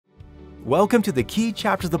Welcome to the Key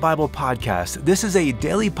Chapters of the Bible podcast. This is a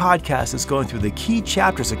daily podcast that's going through the key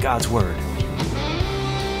chapters of God's Word.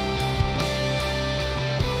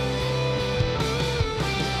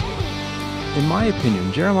 In my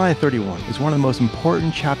opinion, Jeremiah 31 is one of the most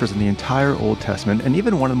important chapters in the entire Old Testament and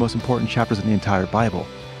even one of the most important chapters in the entire Bible.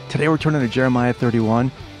 Today we're turning to Jeremiah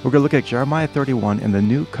 31. We're going to look at Jeremiah 31 and the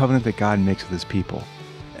new covenant that God makes with his people.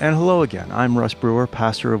 And hello again, I'm Russ Brewer,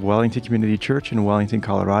 pastor of Wellington Community Church in Wellington,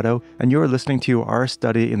 Colorado, and you're listening to our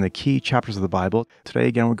study in the key chapters of the Bible. Today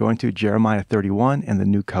again, we're going to Jeremiah 31 and the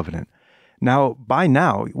new covenant. Now, by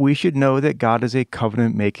now, we should know that God is a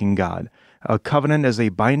covenant-making God. A covenant is a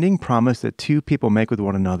binding promise that two people make with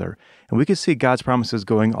one another. And we can see God's promises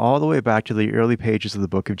going all the way back to the early pages of the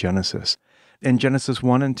book of Genesis. In Genesis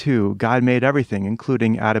 1 and 2, God made everything,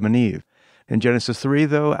 including Adam and Eve. In Genesis 3,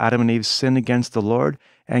 though, Adam and Eve sinned against the Lord,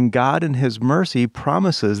 and God in his mercy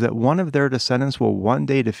promises that one of their descendants will one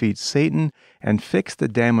day defeat Satan and fix the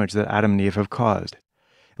damage that Adam and Eve have caused.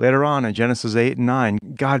 Later on, in Genesis 8 and 9,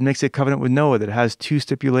 God makes a covenant with Noah that has two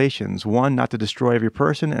stipulations. One, not to destroy every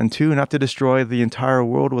person, and two, not to destroy the entire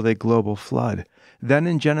world with a global flood. Then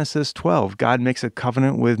in Genesis 12, God makes a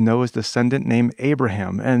covenant with Noah's descendant named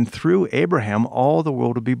Abraham, and through Abraham, all the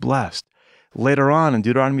world will be blessed. Later on, in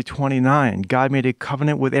Deuteronomy 29, God made a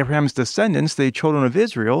covenant with Abraham's descendants, the children of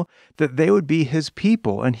Israel, that they would be his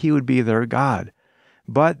people and he would be their God.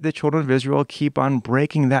 But the children of Israel keep on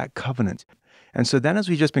breaking that covenant. And so then as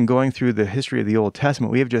we've just been going through the history of the Old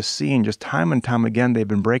Testament, we have just seen just time and time again, they've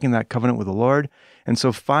been breaking that covenant with the Lord. And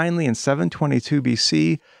so finally in 722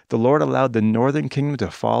 BC, the Lord allowed the northern kingdom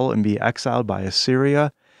to fall and be exiled by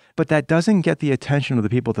Assyria. But that doesn't get the attention of the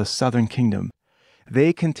people of the southern kingdom.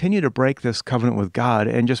 They continue to break this covenant with God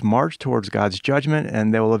and just march towards God's judgment,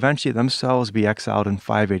 and they will eventually themselves be exiled in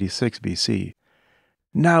 586 BC.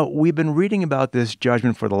 Now, we've been reading about this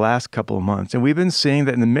judgment for the last couple of months, and we've been seeing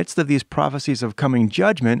that in the midst of these prophecies of coming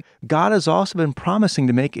judgment, God has also been promising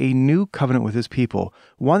to make a new covenant with his people,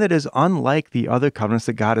 one that is unlike the other covenants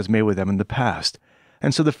that God has made with them in the past.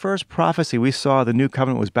 And so the first prophecy we saw, the new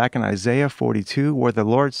covenant, was back in Isaiah 42, where the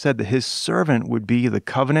Lord said that his servant would be the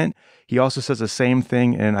covenant. He also says the same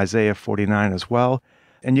thing in Isaiah 49 as well.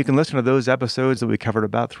 And you can listen to those episodes that we covered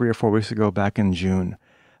about 3 or 4 weeks ago back in June.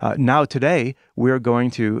 Now today, we are going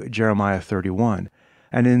to Jeremiah 31.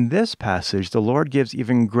 And in this passage, the Lord gives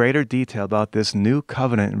even greater detail about this new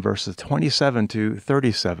covenant in verses 27 to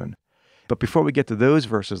 37. But before we get to those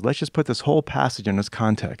verses, let's just put this whole passage in its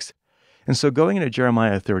context. And so going into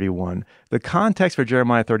Jeremiah 31, the context for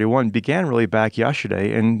Jeremiah 31 began really back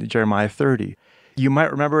yesterday in Jeremiah 30. You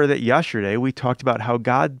might remember that yesterday we talked about how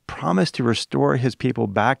God promised to restore his people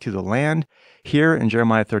back to the land. Here in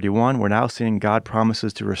Jeremiah 31, we're now seeing God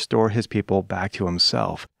promises to restore his people back to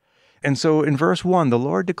himself. And so in verse 1, the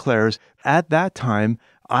Lord declares, "At that time,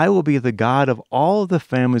 I will be the God of all the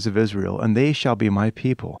families of Israel, and they shall be my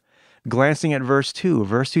people." Glancing at verse 2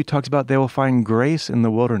 talks about they will find grace in the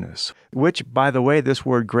wilderness, which, by the way, this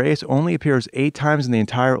word grace only appears 8 times in the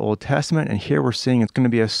entire Old Testament, and here we're seeing it's going to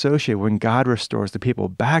be associated when God restores the people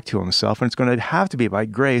back to himself, and it's going to have to be by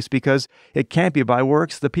grace because it can't be by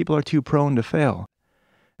works. The people are too prone to fail.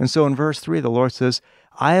 And so in verse 3, the Lord says,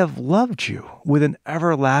 "I have loved you with an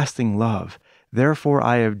everlasting love. Therefore,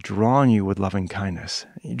 I have drawn you with loving kindness."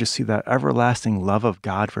 You just see that everlasting love of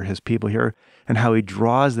God for his people here and how he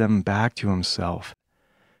draws them back to himself.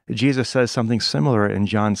 Jesus says something similar in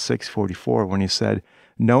John 6:44 when he said,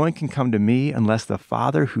 "No one can come to me unless the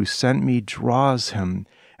Father who sent me draws him,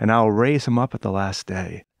 and I will raise him up at the last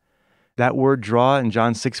day." That word draw in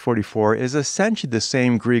John 6:44 is essentially the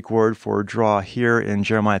same Greek word for draw here in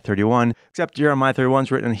Jeremiah 31, except Jeremiah 31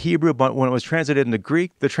 is written in Hebrew, but when it was translated into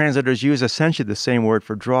Greek, the translators used essentially the same word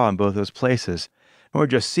for draw in both those places. And we're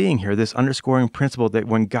just seeing here this underscoring principle that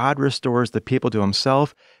when God restores the people to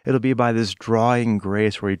himself, it'll be by this drawing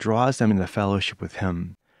grace where he draws them into fellowship with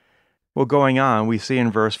him. Well, going on, we see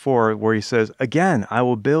in verse 4 where he says, "Again, I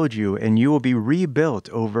will build you, and you will be rebuilt,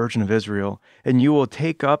 O Virgin of Israel, and you will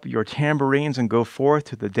take up your tambourines and go forth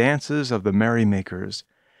to the dances of the merrymakers."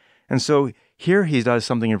 And so here he does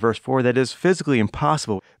something in verse 4 that is physically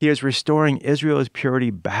impossible. He is restoring Israel's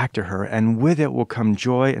purity back to her, and with it will come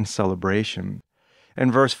joy and celebration.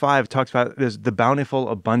 And verse 5 talks about the bountiful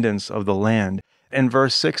abundance of the land. And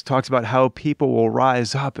verse 6 talks about how people will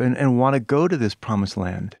rise up and want to go to this promised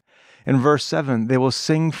land. In verse 7, they will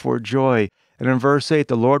sing for joy. And in verse 8,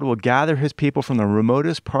 the Lord will gather his people from the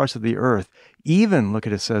remotest parts of the earth, even, look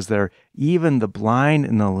at it says there, even the blind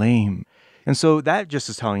and the lame. And so that just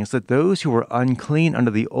is telling us that those who were unclean under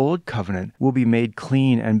the old covenant will be made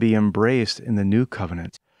clean and be embraced in the new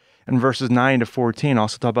covenant. And verses 9 to 14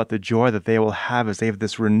 also talk about the joy that they will have as they have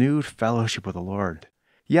this renewed fellowship with the Lord.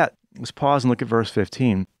 Yet, let's pause and look at verse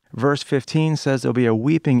 15. Verse 15 says there'll be a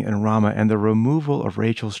weeping in Ramah and the removal of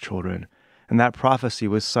Rachel's children. And that prophecy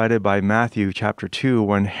was cited by Matthew chapter 2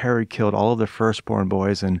 when Herod killed all of the firstborn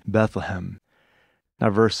boys in Bethlehem. Now,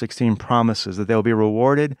 verse 16 promises that they'll be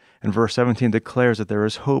rewarded, and verse 17 declares that there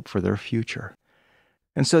is hope for their future.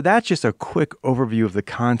 And so that's just a quick overview of the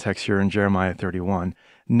context here in Jeremiah 31.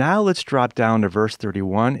 Now let's drop down to verse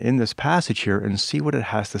 31 in this passage here and see what it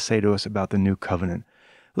has to say to us about the new covenant.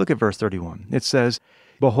 Look at verse 31. It says,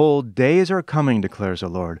 "Behold, days are coming, declares the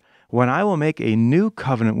Lord, when I will make a new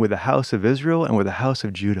covenant with the house of Israel and with the house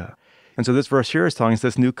of Judah." And so this verse here is telling us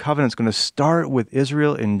this new covenant is going to start with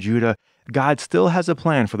Israel and Judah. God still has a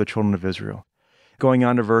plan for the children of Israel. Going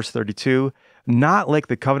on to verse 32, "Not like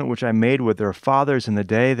the covenant which I made with their fathers in the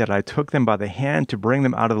day that I took them by the hand to bring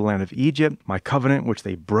them out of the land of Egypt, my covenant which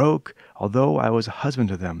they broke, although I was a husband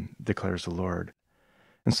to them, declares the Lord."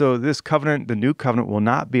 And so this covenant, the new covenant, will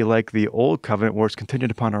not be like the old covenant where it's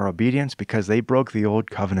contingent upon our obedience because they broke the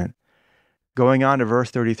old covenant. Going on to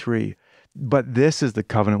verse 33, "But this is the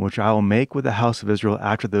covenant which I will make with the house of Israel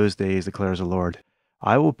after those days, declares the Lord.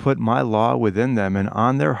 I will put my law within them, and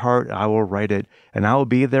on their heart I will write it, and I will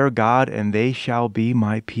be their God, and they shall be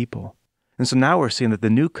my people." And so now we're seeing that the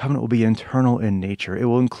new covenant will be internal in nature. It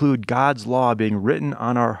will include God's law being written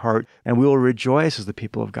on our heart, and we will rejoice as the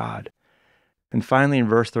people of God. And finally, in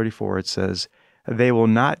verse 34, it says, "They will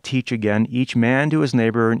not teach again each man to his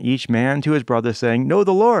neighbor and each man to his brother, saying, 'Know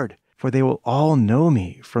the Lord,' for they will all know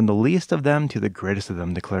me, from the least of them to the greatest of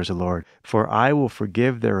them, declares the Lord. For I will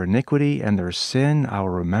forgive their iniquity, and their sin I will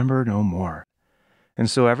remember no more." And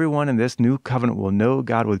so everyone in this new covenant will know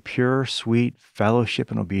God with pure, sweet fellowship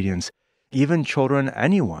and obedience. Even children,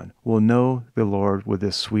 anyone, will know the Lord with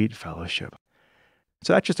this sweet fellowship.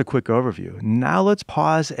 So that's just a quick overview. Now let's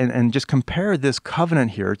pause and just compare this covenant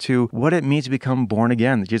here to what it means to become born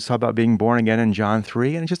again. Jesus talked about being born again in John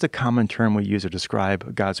 3, and it's just a common term we use to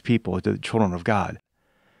describe God's people, the children of God.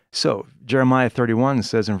 So Jeremiah 31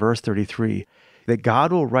 says in verse 33 that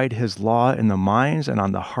God will write his law in the minds and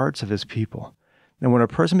on the hearts of his people. And when a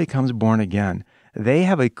person becomes born again, they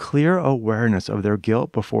have a clear awareness of their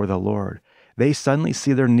guilt before the Lord. They suddenly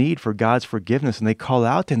see their need for God's forgiveness, and they call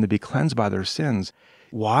out to him to be cleansed by their sins.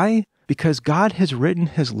 Why? Because God has written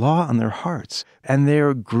his law on their hearts, and they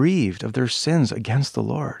are grieved of their sins against the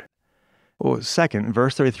Lord. Well, second,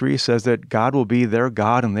 verse 33 says that God will be their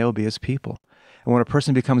God and they will be his people. And when a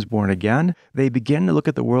person becomes born again, they begin to look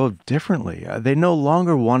at the world differently. They no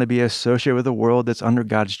longer want to be associated with a world that's under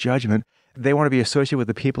God's judgment. They want to be associated with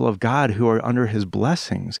the people of God who are under his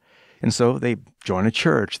blessings. And so they join a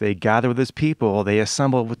church, they gather with his people, they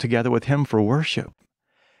assemble together with him for worship.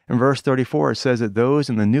 In verse 34, it says that those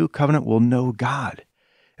in the new covenant will know God.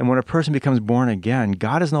 And when a person becomes born again,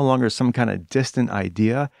 God is no longer some kind of distant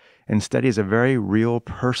idea. Instead, he is a very real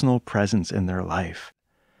personal presence in their life.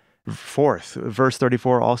 Fourth, verse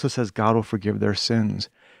 34 also says God will forgive their sins.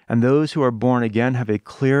 And those who are born again have a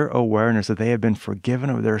clear awareness that they have been forgiven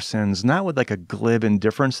of their sins, not with like a glib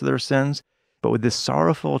indifference to their sins, but with this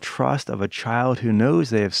sorrowful trust of a child who knows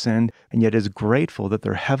they have sinned and yet is grateful that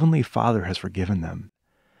their heavenly Father has forgiven them.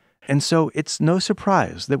 And so it's no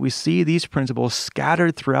surprise that we see these principles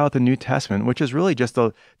scattered throughout the New Testament, which is really just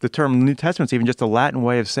the term New Testament is even just a Latin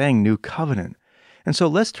way of saying new covenant. And so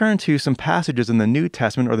let's turn to some passages in the New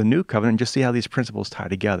Testament or the New Covenant and just see how these principles tie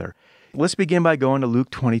together. Let's begin by going to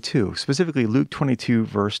Luke 22, specifically Luke 22,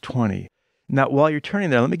 verse 20. Now, while you're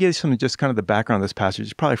turning there, let me give you some just kind of the background of this passage.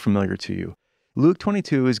 It's probably familiar to you. Luke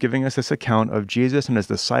 22 is giving us this account of Jesus and his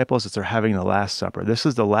disciples as they're having the Last Supper. This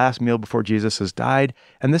is the last meal before Jesus has died,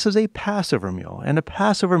 and this is a Passover meal. And a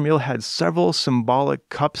Passover meal had several symbolic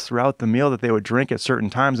cups throughout the meal that they would drink at certain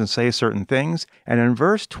times and say certain things. And in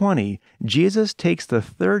verse 20, Jesus takes the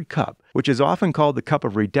third cup, which is often called the cup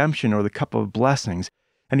of redemption or the cup of blessings,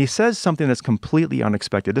 and he says something that's completely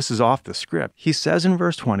unexpected. This is off the script. He says in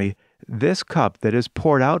verse 20, "This cup that is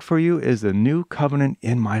poured out for you is the new covenant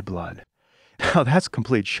in my blood." Now, that's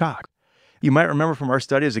complete shock. You might remember from our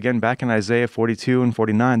studies, again, back in Isaiah 42 and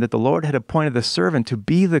 49, that the Lord had appointed the servant to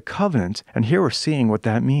be the covenant, and here we're seeing what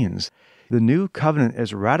that means. The new covenant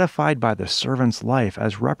is ratified by the servant's life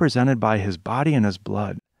as represented by his body and his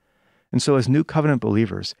blood. And so as new covenant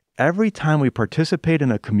believers, every time we participate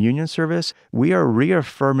in a communion service, we are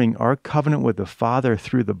reaffirming our covenant with the Father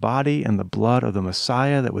through the body and the blood of the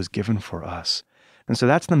Messiah that was given for us. And so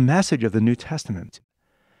that's the message of the New Testament.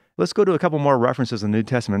 Let's go to a couple more references in the New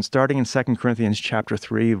Testament, starting in 2 Corinthians chapter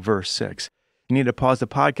 3, verse 6. You need to pause the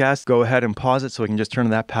podcast, go ahead and pause it so we can just turn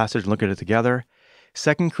to that passage and look at it together.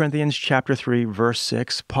 2 Corinthians chapter 3, verse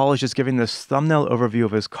 6, Paul is just giving this thumbnail overview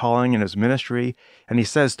of his calling and his ministry. And he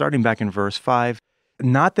says, starting back in verse 5,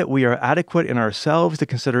 not that we are adequate in ourselves to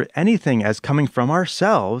consider anything as coming from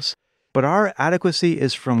ourselves, but our adequacy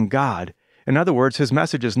is from God. In other words, his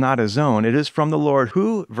message is not his own. It is from the Lord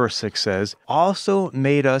who, verse 6 says, also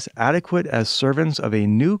made us adequate as servants of a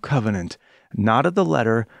new covenant, not of the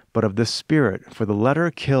letter, but of the Spirit. For the letter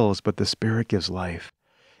kills, but the Spirit gives life.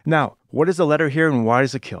 Now, what is the letter here and why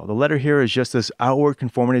does it kill? The letter here is just this outward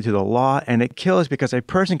conformity to the law, and it kills because a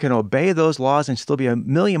person can obey those laws and still be a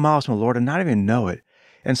million miles from the Lord and not even know it.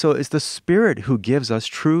 And so it's the Spirit who gives us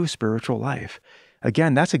true spiritual life.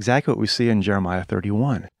 Again, that's exactly what we see in Jeremiah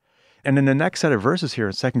 31. And in the next set of verses here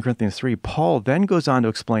in 2 Corinthians 3, Paul then goes on to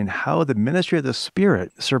explain how the ministry of the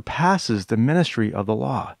Spirit surpasses the ministry of the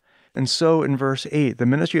law. And so in verse 8, the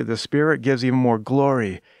ministry of the Spirit gives even more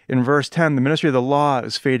glory. In verse 10, the ministry of the law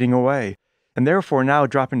is fading away. And therefore, now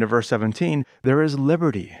dropping to verse 17, there is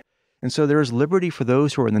liberty. And so there is liberty for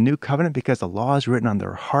those who are in the new covenant because the law is written on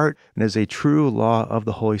their heart and is a true law of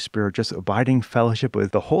the Holy Spirit, just abiding fellowship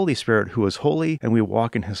with the Holy Spirit who is holy, and we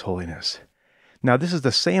walk in his holiness. Now, this is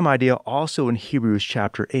the same idea also in Hebrews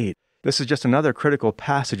chapter 8. This is just another critical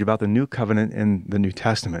passage about the new covenant in the New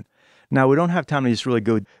Testament. Now, we don't have time to just really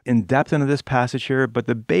go in depth into this passage here, but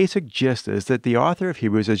the basic gist is that the author of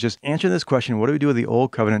Hebrews is just answering this question, what do we do with the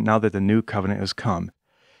old covenant now that the new covenant has come?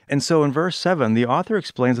 And so in verse 7, the author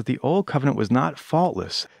explains that the old covenant was not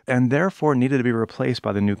faultless and therefore needed to be replaced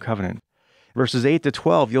by the new covenant. Verses 8 to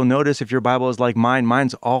 12, you'll notice if your Bible is like mine,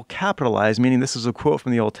 mine's all capitalized, meaning this is a quote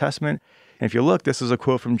from the Old Testament. And if you look, this is a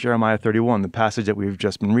quote from Jeremiah 31, the passage that we've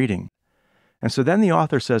just been reading. And so then the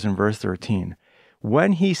author says in verse 13,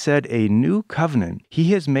 when he said a new covenant,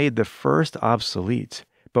 he has made the first obsolete,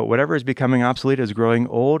 but whatever is becoming obsolete is growing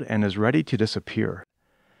old and is ready to disappear.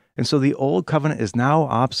 And so the old covenant is now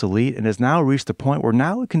obsolete and has now reached the point where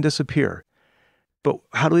now it can disappear. But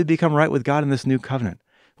how do we become right with God in this new covenant?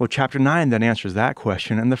 Well, chapter 9 then answers that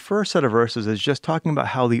question, and the first set of verses is just talking about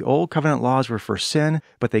how the old covenant laws were for sin,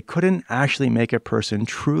 but they couldn't actually make a person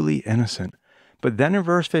truly innocent. But then in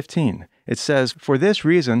verse 15, it says, for this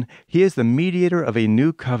reason, he is the mediator of a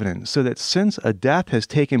new covenant, so that since a death has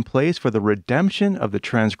taken place for the redemption of the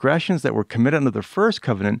transgressions that were committed under the first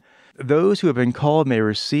covenant, those who have been called may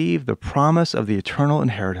receive the promise of the eternal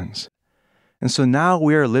inheritance. And so now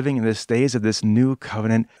we are living in this days of this new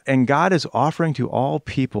covenant, and God is offering to all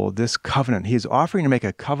people this covenant. He is offering to make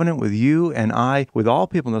a covenant with you and I, with all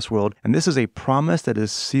people in this world, and this is a promise that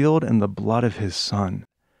is sealed in the blood of his Son.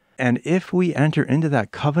 And if we enter into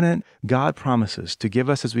that covenant, God promises to give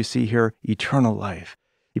us, as we see here, eternal life.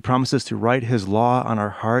 He promises to write his law on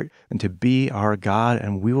our heart and to be our God,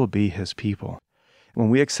 and we will be his people.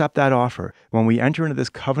 When we accept that offer, when we enter into this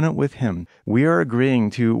covenant with him, we are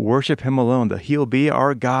agreeing to worship him alone, that he'll be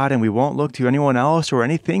our God and we won't look to anyone else or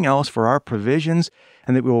anything else for our provisions,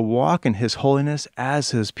 and that we will walk in his holiness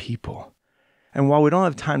as his people. And while we don't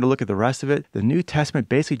have time to look at the rest of it, the New Testament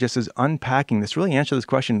basically just is unpacking this, really answer this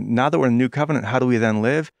question, now that we're in the new covenant, how do we then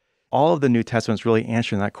live? All of the New Testament is really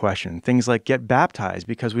answering that question. Things like get baptized,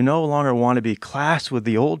 because we no longer want to be classed with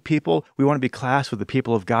the old people. We want to be classed with the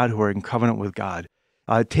people of God who are in covenant with God.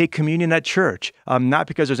 Take communion at church, not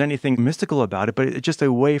because there's anything mystical about it, but it's just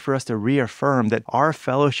a way for us to reaffirm that our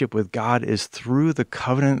fellowship with God is through the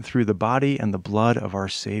covenant, through the body and the blood of our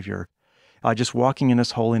Savior. Just walking in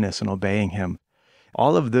his holiness and obeying him.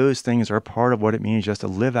 All of those things are part of what it means just to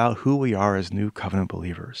live out who we are as new covenant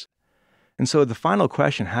believers. And so the final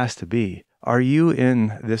question has to be, are you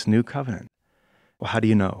in this new covenant? Well, how do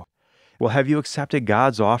you know? Well, have you accepted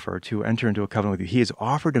God's offer to enter into a covenant with you? He has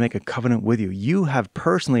offered to make a covenant with you. You have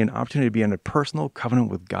personally an opportunity to be in a personal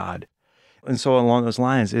covenant with God. And so along those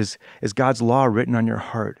lines, is God's law written on your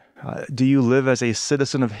heart? Do you live as a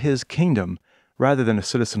citizen of his kingdom rather than a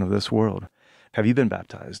citizen of this world? Have you been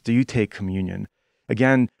baptized? Do you take communion?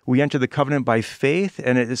 Again, we enter the covenant by faith,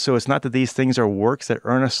 and so it's not that these things are works that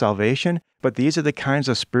earn us salvation, but these are the kinds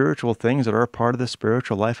of spiritual things that are a part of the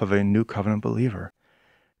spiritual life of a new covenant believer.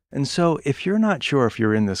 And so if you're not sure if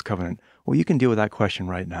you're in this covenant, well, you can deal with that question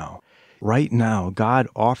right now. Right now, God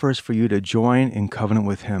offers for you to join in covenant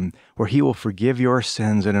with him, where he will forgive your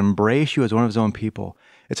sins and embrace you as one of his own people.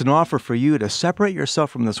 It's an offer for you to separate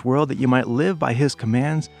yourself from this world that you might live by his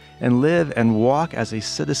commands and live and walk as a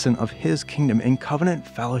citizen of his kingdom in covenant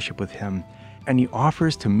fellowship with him. And he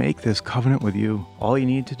offers to make this covenant with you. All you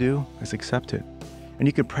need to do is accept it. And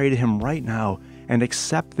you can pray to him right now and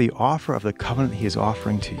accept the offer of the covenant he is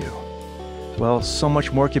offering to you. Well, so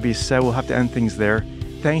much more could be said. We'll have to end things there.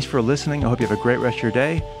 Thanks for listening. I hope you have a great rest of your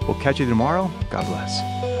day. We'll catch you tomorrow. God bless.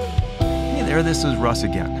 Hey there. there, this is Russ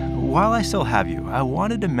again. While I still have you, I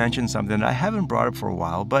wanted to mention something that I haven't brought up for a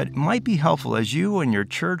while, but might be helpful as you and your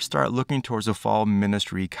church start looking towards a fall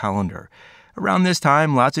ministry calendar. Around this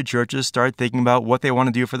time, lots of churches start thinking about what they want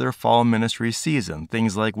to do for their fall ministry season.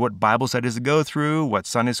 Things like what Bible studies to go through, what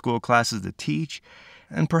Sunday school classes to teach.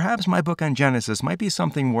 And perhaps my book on Genesis might be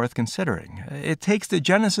something worth considering. It takes the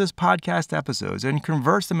Genesis podcast episodes and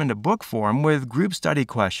converts them into book form with group study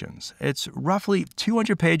questions. It's roughly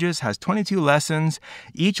 200 pages, has 22 lessons.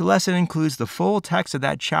 Each lesson includes the full text of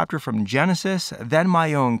that chapter from Genesis, then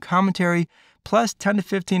my own commentary, plus 10 to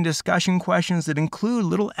 15 discussion questions that include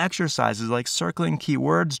little exercises like circling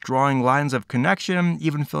keywords, drawing lines of connection,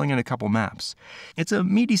 even filling in a couple maps. It's a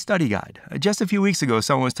meaty study guide. Just a few weeks ago,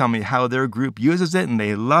 someone was telling me how their group uses it and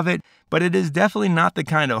they love it, but it is definitely not the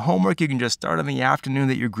kind of homework you can just start in the afternoon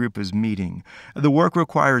that your group is meeting. The work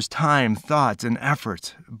requires time, thought, and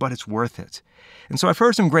effort, but it's worth it. And so I've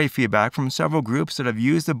heard some great feedback from several groups that have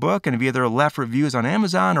used the book and have either left reviews on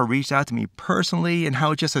Amazon or reached out to me personally, and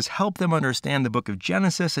how it just has helped them understand the book of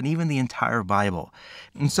Genesis and even the entire Bible.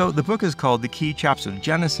 And so the book is called The Key Chapters of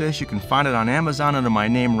Genesis. You can find it on Amazon under my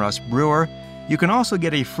name, Russ Brewer. You can also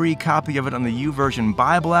get a free copy of it on the YouVersion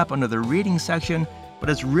Bible app under the reading section, but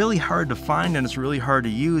it's really hard to find and it's really hard to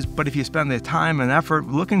use. But if you spend the time and effort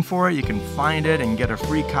looking for it, you can find it and get a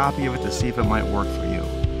free copy of it to see if it might work for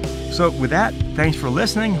you. So with that, thanks for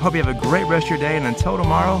listening. Hope you have a great rest of your day, and until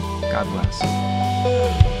tomorrow, God bless.